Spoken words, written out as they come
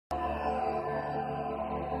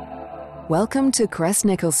Welcome to Crest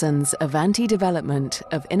Nicholson's Avante development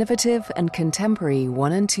of innovative and contemporary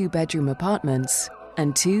 1 and 2 bedroom apartments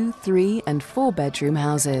and 2, 3 and 4 bedroom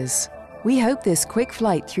houses. We hope this quick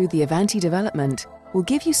flight through the Avante development will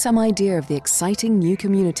give you some idea of the exciting new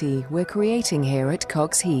community we're creating here at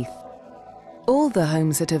Coxheath. All the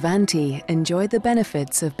homes at Avante enjoy the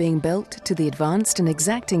benefits of being built to the advanced and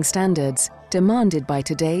exacting standards demanded by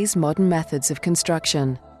today's modern methods of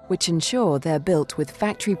construction, which ensure they're built with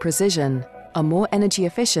factory precision, are more energy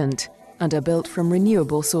efficient, and are built from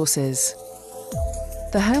renewable sources.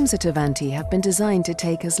 The homes at Avante have been designed to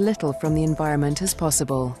take as little from the environment as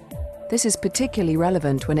possible. This is particularly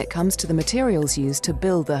relevant when it comes to the materials used to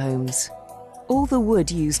build the homes. All the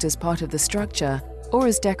wood used as part of the structure or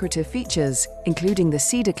as decorative features, including the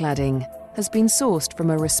cedar cladding, has been sourced from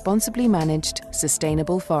a responsibly managed,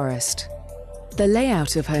 sustainable forest. The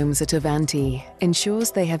layout of homes at Avante ensures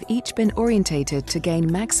they have each been orientated to gain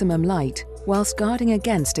maximum light whilst guarding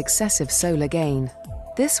against excessive solar gain.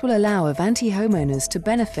 This will allow Avante homeowners to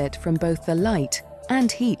benefit from both the light and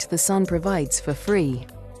heat the sun provides for free.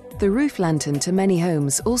 The roof lantern to many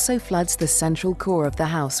homes also floods the central core of the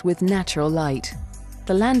house with natural light.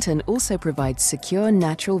 The lantern also provides secure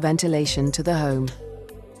natural ventilation to the home.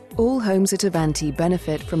 All homes at Avante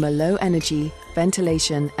benefit from a low-energy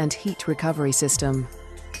ventilation and heat recovery system.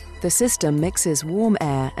 The system mixes warm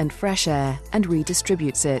air and fresh air and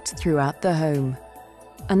redistributes it throughout the home.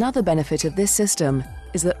 Another benefit of this system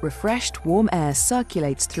is that refreshed warm air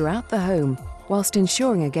circulates throughout the home whilst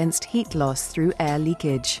ensuring against heat loss through air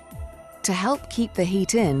leakage. To help keep the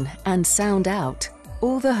heat in and sound out,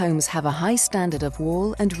 all the homes have a high standard of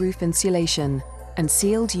wall and roof insulation and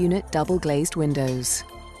sealed unit double-glazed windows.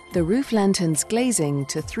 The roof lantern's glazing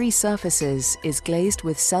to 3 surfaces is glazed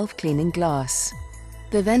with self-cleaning glass.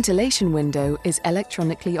 The ventilation window is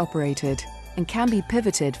electronically operated and can be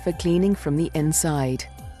pivoted for cleaning from the inside.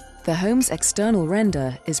 The home's external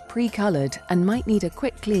render is pre-colored and might need a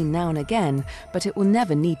quick clean now and again, but it will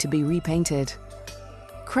never need to be repainted.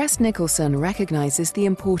 Crest Nicholson recognizes the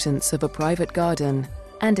importance of a private garden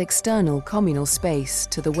and external communal space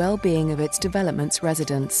to the well-being of its development's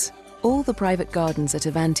residents. All the private gardens at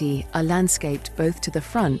Avante are landscaped both to the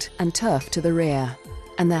front and turf to the rear,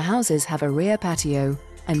 and their houses have a rear patio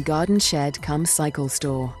and garden shed cum cycle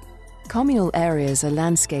store. Communal areas are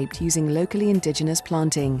landscaped using locally indigenous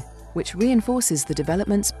planting, which reinforces the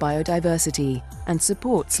development's biodiversity and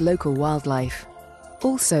supports local wildlife.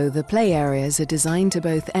 Also, the play areas are designed to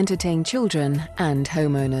both entertain children and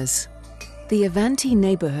homeowners. The Avante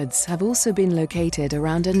neighborhoods have also been located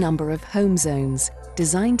around a number of home zones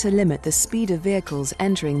designed to limit the speed of vehicles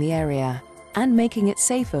entering the area and making it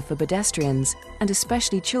safer for pedestrians and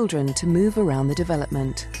especially children to move around the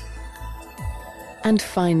development. And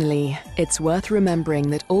finally, it's worth remembering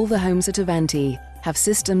that all the homes at Avante have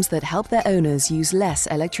systems that help their owners use less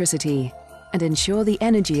electricity and ensure the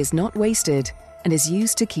energy is not wasted and is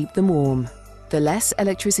used to keep them warm. The less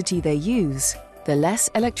electricity they use, the less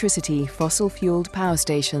electricity fossil-fueled power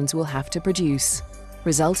stations will have to produce,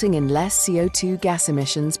 resulting in less CO2 gas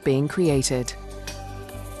emissions being created.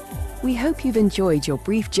 We hope you've enjoyed your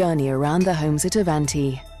brief journey around the homes at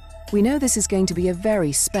Avante. We know this is going to be a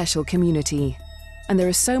very special community, and there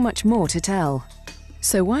is so much more to tell.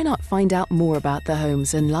 So why not find out more about the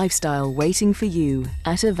homes and lifestyle waiting for you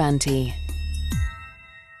at Avante?